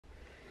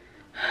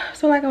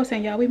So like I was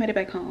saying, y'all, we made it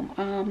back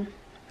home.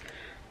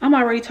 I'm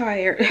already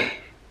tired.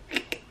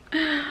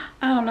 I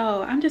don't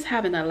know, I'm just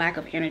having a lack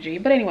of energy.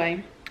 But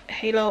anyway,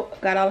 Halo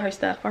got all her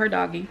stuff for her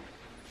doggy.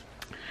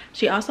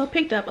 She also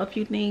picked up a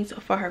few things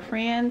for her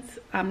friends.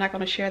 I'm not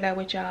going to share that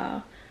with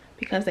y'all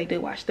because they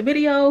do watch the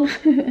video.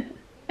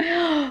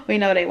 We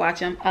know they watch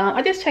them.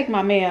 I just checked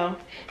my mail,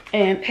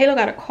 and Halo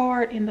got a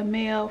card in the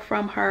mail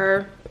from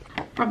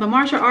the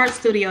martial arts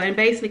studio, and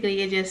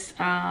basically it just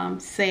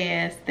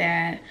says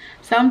that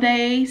some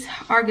days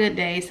are good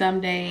days,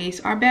 some days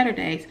are better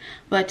days,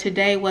 but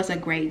today was a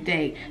great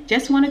day.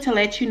 Just wanted to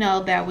let you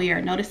know that we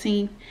are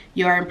noticing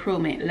your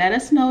improvement. Let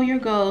us know your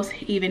goals,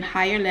 even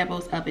higher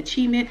levels of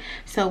achievement,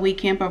 so we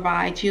can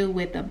provide you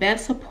with the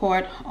best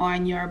support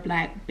on your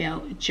black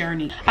belt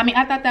journey. I mean,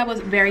 I thought that was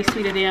very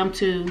sweet of them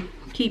to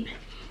keep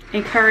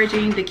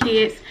encouraging the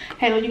kids.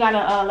 Halo, you got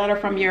a letter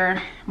from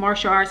your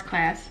martial arts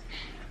class.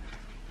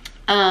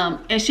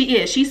 And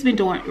she's been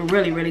doing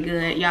really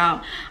good,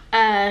 y'all.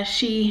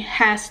 She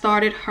has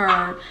started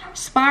her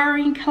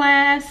sparring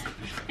class,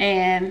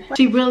 and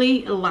she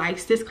really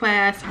likes this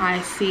class.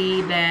 I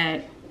see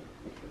that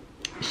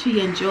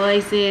she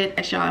enjoys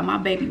it. Y'all, my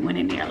baby went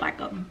in there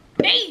like a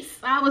beast.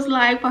 I was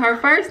like, for her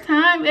first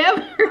time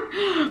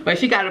ever. But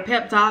she got a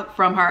pep talk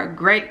from her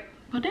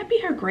would that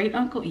be her great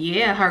uncle?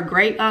 Yeah, her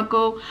great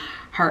uncle,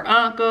 her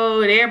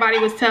uncle, and everybody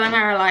was telling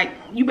her, like,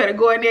 you better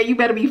go in there, you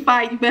better be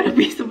fighting, you better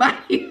be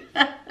somebody.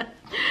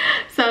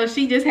 So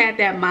she just had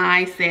that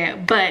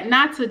mindset, but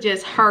not to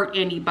just hurt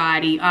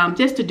anybody,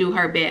 just to do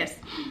her best.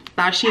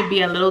 Thought she'd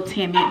be a little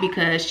timid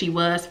because she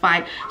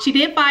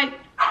did fight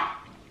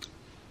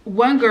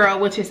one girl,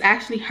 which is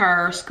actually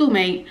her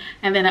schoolmate,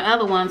 and then the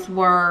other ones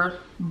were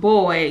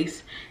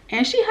boys,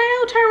 and she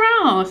held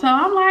her own. So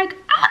I'm like,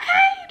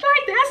 okay,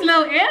 like, that's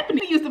little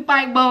Anthony used to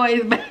fight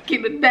boys back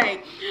in the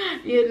day,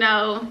 you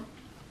know.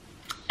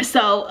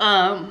 So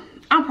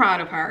I'm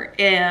proud of her,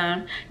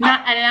 and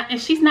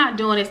she's not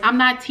doing this. I'm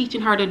not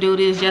teaching her to do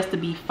this just to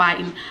be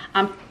fighting.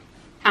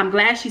 I'm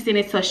glad she's in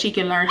it so she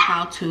can learn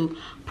how to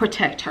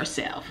protect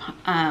herself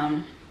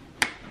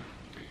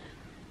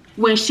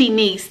when she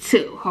needs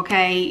to.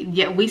 Okay,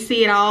 yeah, we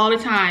see it all the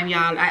time,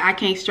 y'all. I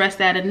can't stress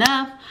that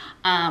enough.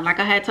 Like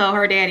I had told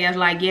her daddy, I was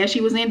like, yeah,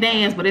 she was in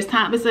dance, but it's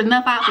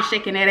enough out for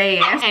shaking that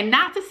ass. And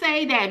not to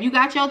say that if you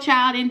got your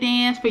child in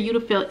dance for you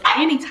to feel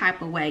any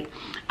type of way.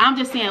 I'm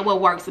just saying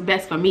what works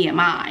best for me and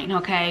mine,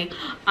 okay?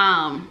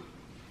 And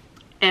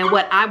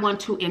what I want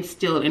to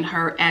instill in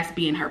her as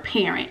being her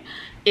parent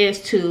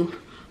is to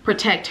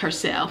protect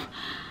herself.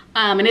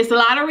 And there's a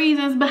lot of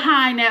reasons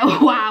behind that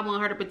why I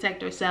want her to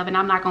protect herself, and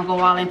I'm not gonna go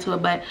all into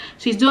it, but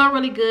she's doing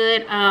really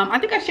good. I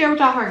think I shared with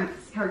y'all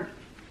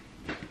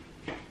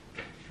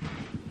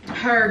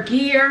her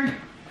gear.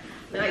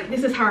 Like,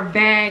 this is her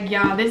bag,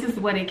 y'all. This is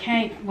what it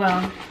came.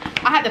 Well,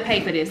 I had to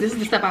pay for this. This is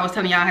the stuff I was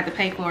telling y'all I had to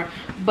pay for.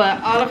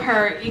 But all of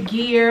her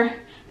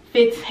gear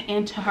fits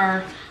into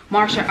her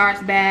martial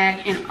arts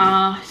bag,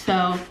 and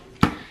so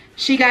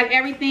she got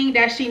everything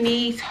that she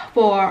needs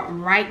for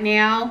right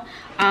now.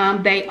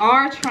 They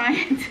are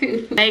trying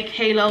to make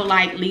Halo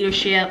like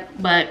leadership,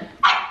 but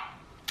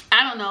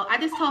I don't know. I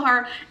just told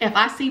her if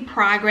I see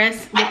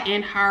progress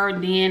within her,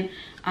 then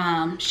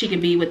she can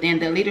be within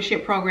the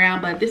leadership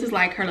program. But this is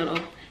like her little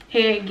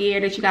headgear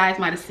that you guys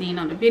might have seen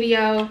on the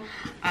video.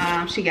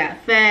 She got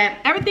that,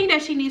 everything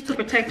that she needs to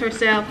protect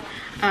herself.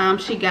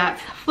 She got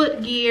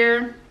foot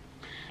gear,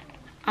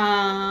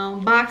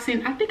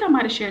 boxing, I think I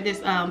might have shared this,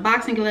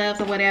 boxing gloves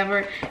or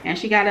whatever, and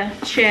she got a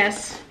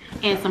chest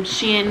and some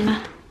shin.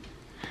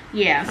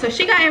 Yeah, so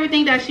she got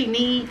everything that she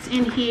needs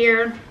in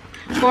here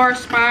for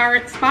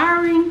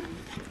sparring,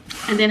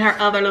 and then her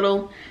other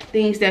little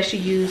things that she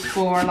used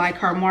for like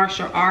her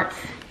martial arts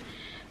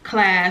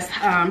class,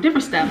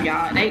 different stuff,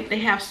 y'all. They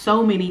have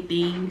so many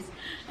things.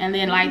 And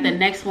then like the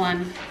next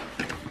one,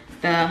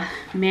 the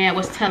man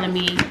was telling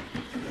me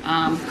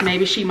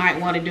maybe she might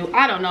want to do,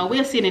 I don't know,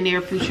 we'll see in the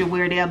near future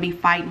where they'll be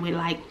fighting with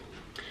like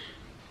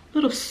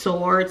little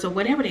swords or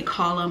whatever they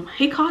call them.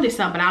 He called it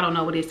something, but I don't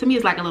know what it is. To me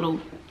it's like a little,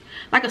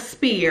 like a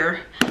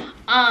spear.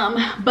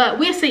 But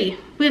we'll see.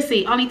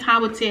 Only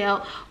time will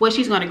tell what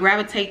she's going to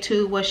gravitate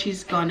to, what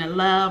she's going to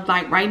love.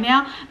 Like right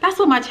now, that's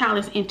what my child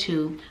is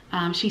into.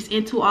 She's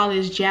into all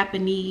this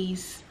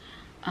Japanese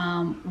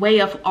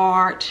way of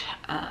art,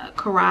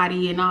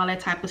 karate and all that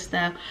type of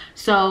stuff.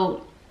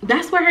 So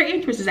that's where her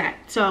interest is at.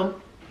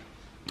 So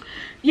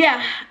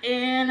yeah,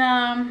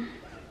 and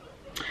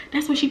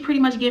that's what she pretty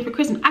much getting for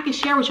Christmas. I can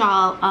share with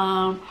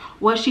y'all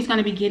what she's going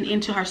to be getting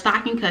into her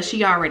stocking because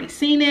she already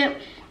seen it.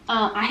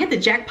 I hit the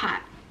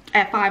jackpot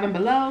at 5 and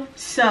below.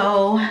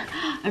 So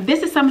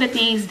this is some of the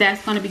things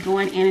that's going to be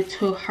going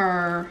into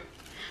her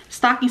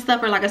stocking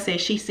stuffer. Like I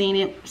said, she's seen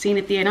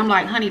it there, and I'm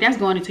like, honey, that's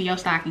going into your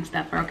stocking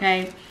stuffer,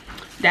 okay?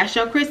 That's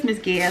your Christmas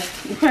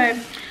gift,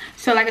 okay?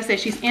 So like I said,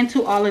 she's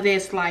into all of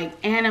this like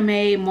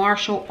anime,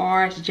 martial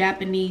arts,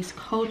 Japanese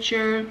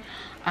culture.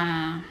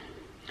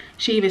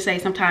 She even say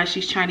sometimes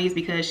she's Chinese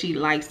because she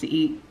likes to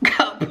eat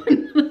cup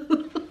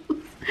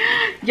noodles.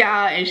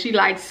 y'all, and she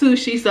likes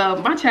sushi.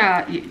 So my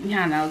child,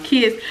 y'all know,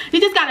 kids, you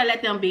just gotta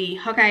let them be,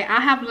 okay? I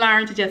have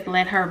learned to just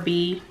let her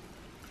be.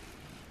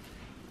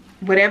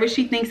 Whatever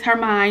she thinks her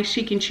mind,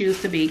 she can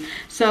choose to be.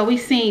 So we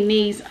seen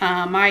these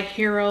My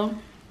Hero,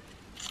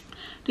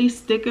 these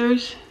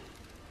stickers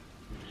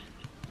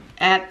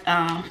at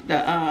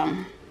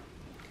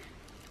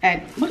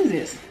at what is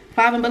this,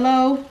 5 and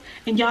Below.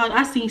 And y'all,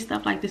 I seen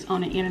stuff like this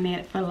on the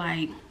internet for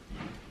like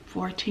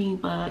 14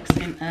 bucks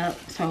and up.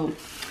 So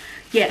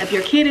yeah, if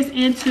your kid is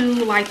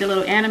into like the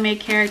little anime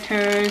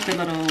characters, the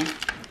little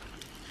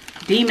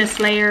Demon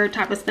Slayer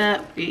type of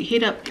stuff,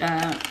 hit up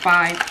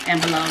 5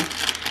 and Below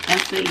and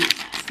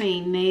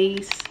seen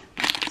these.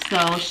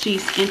 So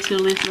she's into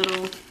this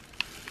little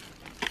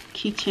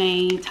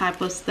keychain type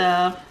of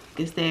stuff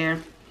is there.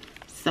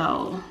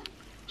 So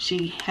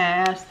she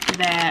has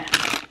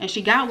that, and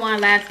she got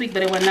one last week,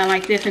 but it was not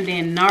like this. And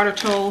then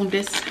Naruto,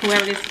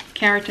 whoever this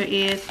character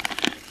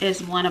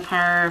is one of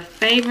her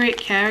favorite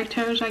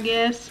characters, I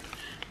guess,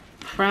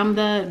 from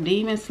the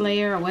Demon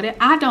Slayer or whatever.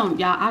 I don't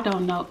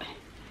know.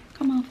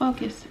 Come on,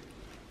 focus.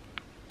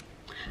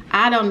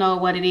 I don't know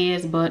what it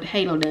is, but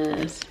Halo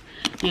does,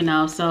 you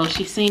know. So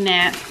she's seen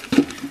that,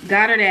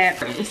 got her that.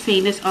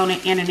 Seen this on the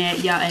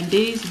internet, y'all, and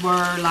these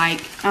were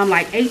like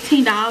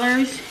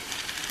 $18.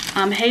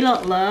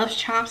 Halo loves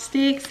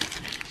chopsticks,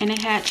 and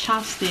they had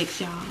chopsticks,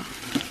 y'all,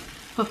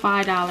 for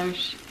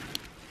 $5.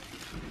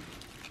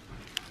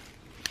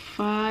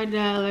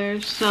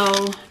 $5.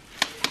 So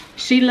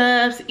she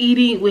loves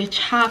eating with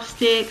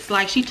chopsticks.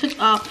 Like she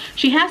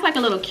has like a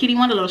little kitty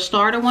one, a little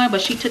starter one,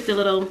 but she took the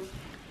little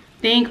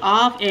thing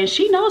off, and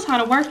she knows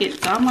how to work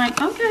it. So I'm like,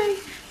 okay.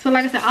 So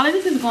like I said, all of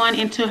this is going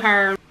into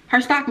her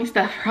stocking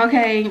stuffer.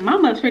 Okay, my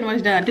mother's pretty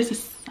much done. This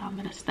is some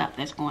of the stuff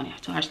that's going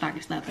into her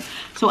stocking stuffer,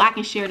 so I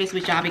can share this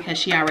with y'all because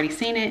she already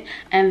seen it.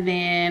 And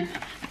then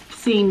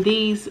seen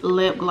these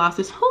lip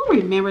glosses. Who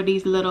remember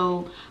these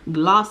little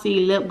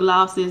glossy lip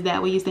glosses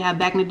that we used to have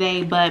back in the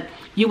day? But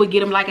you would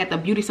get them like at the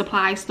beauty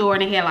supply store,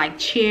 and they had like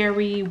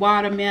cherry,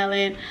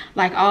 watermelon,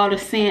 like all the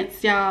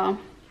scents, y'all.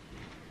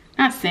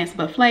 Not scents,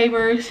 but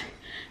flavors,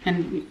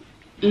 and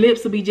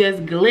lips will be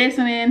just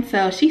glistening.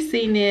 So she's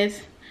seen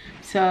this,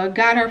 so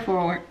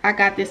I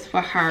got this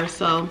for her.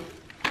 So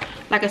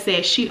like I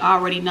said, she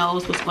already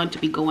knows what's going to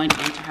be going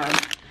into her,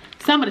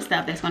 some of the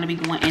stuff that's going to be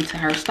going into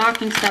her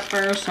stocking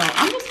stuffer. So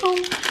I'm just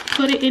going to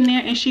put it in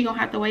there, and she gonna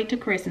have to wait till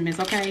Christmas,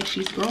 okay?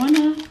 She's growing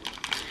up.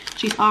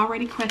 She's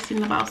already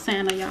questioning about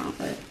Santa, y'all,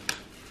 but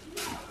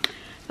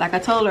like I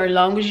told her, as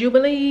long as you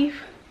believe,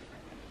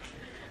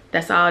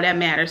 that's all that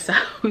matters. So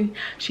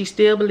she's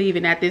still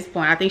believing at this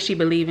point. I think she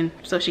believing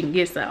so she can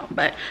get some,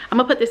 but I'm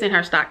gonna put this in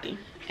her stocking.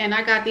 And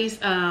I got these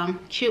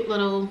cute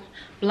little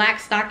black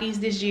stockings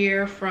this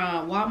year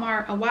from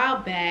Walmart a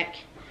while back.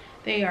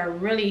 They are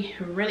really,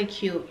 really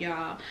cute,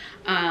 y'all.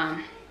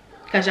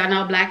 Because y'all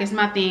know black is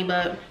my thing,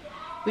 but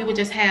we would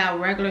just have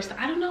regular stuff.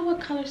 I don't know what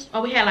colors.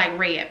 Oh, we had like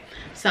red.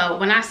 So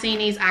when I seen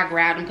these, I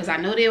grabbed them because I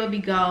knew they would be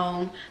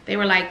gone. They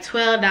were like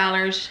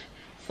 $12.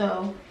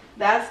 So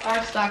that's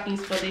our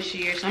stockings for this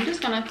year. So I'm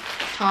just gonna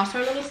toss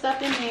her little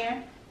stuff in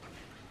there.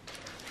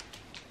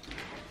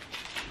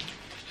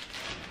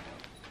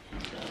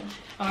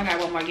 Oh, I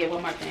got one more, get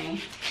one more thing.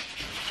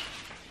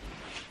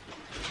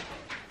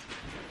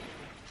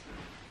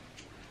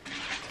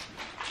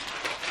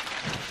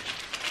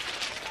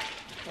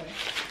 Okay.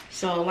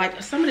 So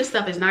like some of this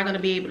stuff is not gonna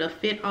be able to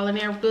fit all in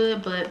there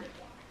good, but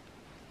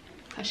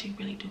cause she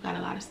really do got a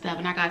lot of stuff.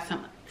 And I got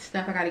some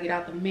stuff I gotta get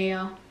out the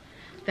mail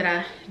that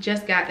I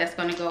just got that's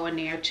gonna go in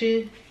there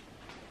too.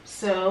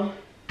 So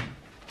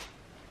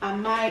I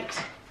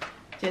might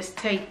just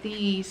take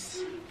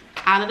these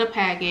out of the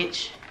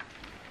package.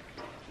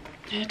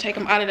 Take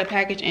them out of the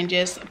package and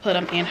just put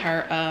them in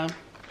her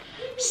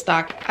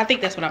stock. I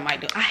think that's what I might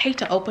do. I hate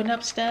to open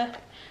up stuff,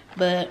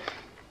 but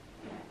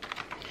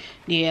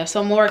yeah,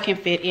 some more can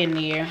fit in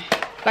there.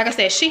 Like I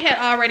said, she had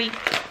already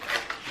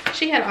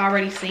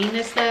seen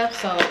this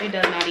stuff, so it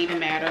does not even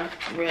matter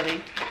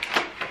really.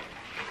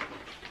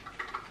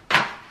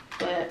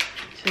 But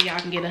so y'all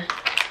can get a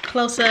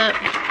close up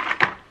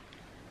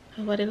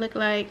of what it looked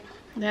like.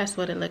 That's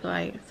what it looked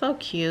like. So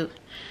cute.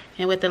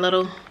 And with the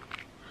little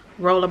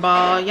roller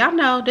ball, y'all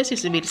know this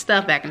used to be the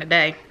stuff back in the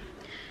day.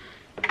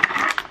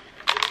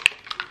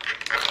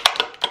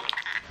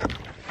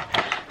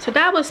 So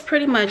that was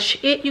pretty much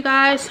it, you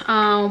guys.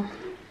 I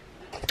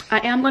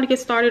am going to get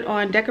started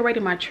on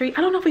decorating my tree.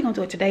 I don't know if we're going to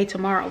do it today,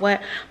 tomorrow, or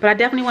what, but I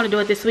definitely want to do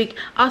it this week.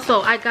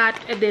 Also, I got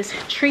this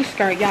tree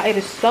skirt, y'all. It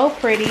is so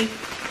pretty,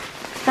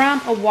 from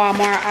a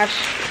Walmart. I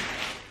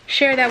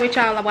shared that with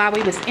y'all while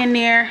we was in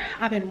there.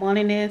 I've been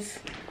wanting this.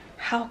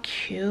 How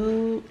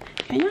cute.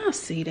 Can y'all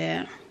see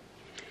that?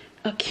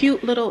 A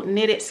cute little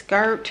knitted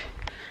skirt.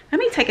 Let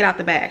me take it out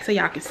the bag so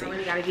y'all can see. I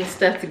really gotta get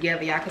stuff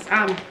together, y'all, because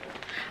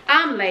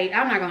I'm late.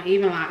 I'm not gonna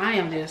even lie. I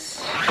am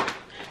just,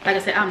 like I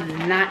said,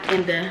 I'm not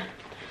in the,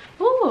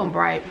 ooh, I'm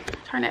bright.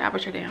 Turn the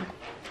aperture down.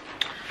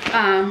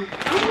 I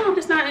don't know, I'm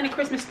just not in the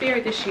Christmas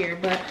spirit this year,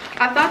 but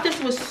I thought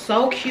this was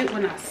so cute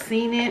when I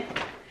seen it.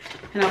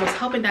 and I was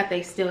hoping that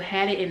they still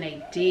had it, and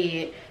they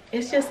did.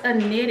 It's just a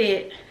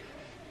knitted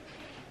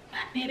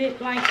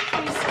like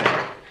tree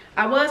skirt.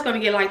 I was gonna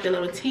get like the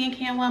little tin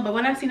can one, but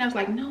when I seen it, I was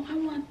like, no, I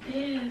want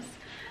this.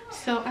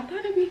 So I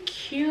thought it'd be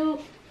cute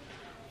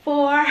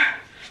for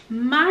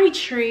my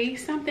tree,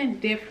 something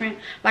different.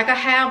 Like I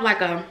have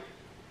like a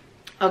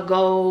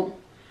gold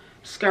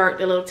skirt,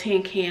 the little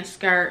tin can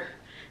skirt,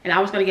 and I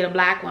was gonna get a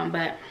black one,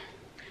 but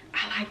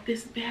I like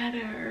this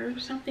better,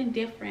 something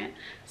different.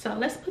 So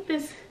let's put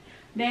this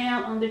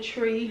down on the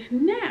tree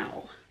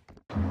now.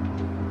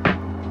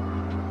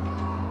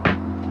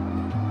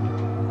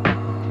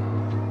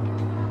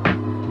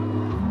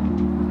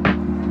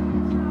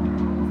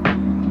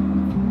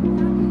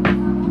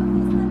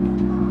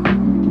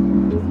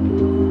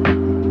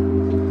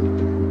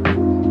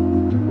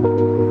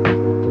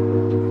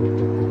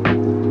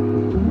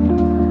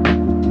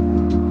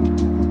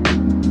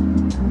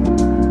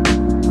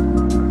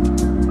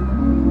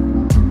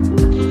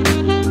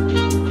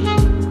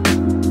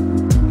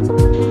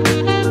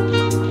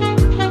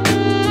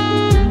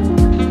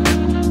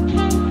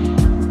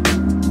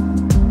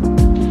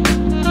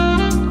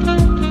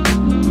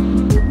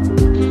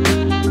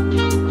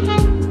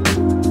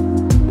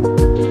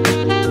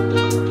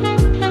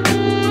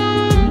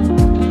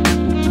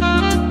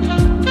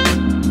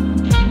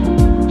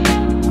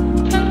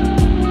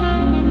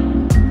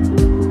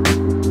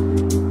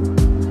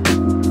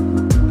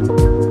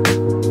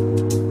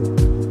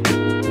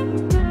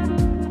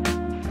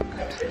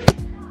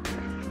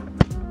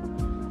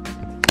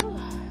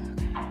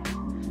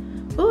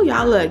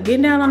 Y'all look,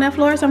 getting down on that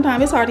floor,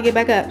 sometimes it's hard to get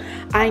back up.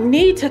 I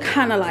need to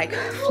kind of like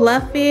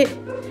fluff it,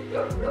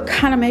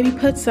 kind of maybe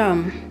put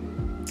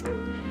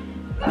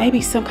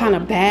maybe some kind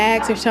of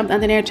bags or something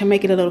under there to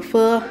make it a little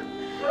full.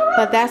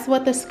 But that's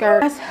what the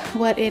skirt, that's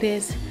what it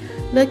is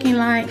looking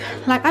like.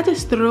 Like I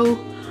just threw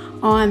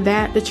on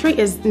that. The tree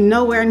is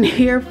nowhere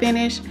near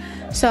finished,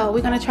 so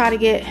we're gonna try to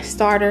get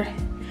started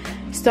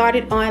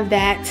on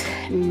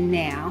that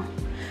now.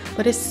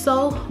 But it's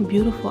so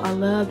beautiful. I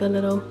love the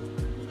little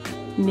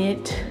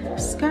knit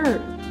skirt,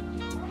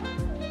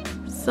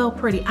 so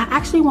pretty. I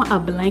actually want a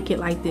blanket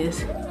like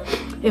this.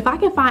 If I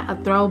can find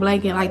a throw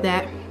blanket like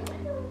that,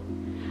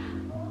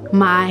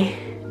 my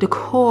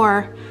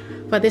decor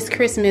for this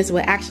Christmas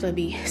will actually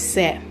be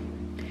set,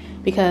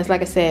 because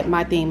like I said,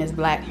 my theme is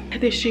black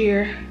this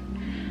year.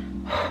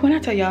 When I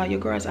tell y'all your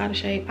girl's out of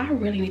shape, I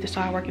really need to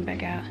start working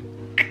back out.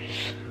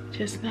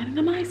 Just not in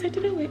the mindset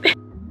to do it.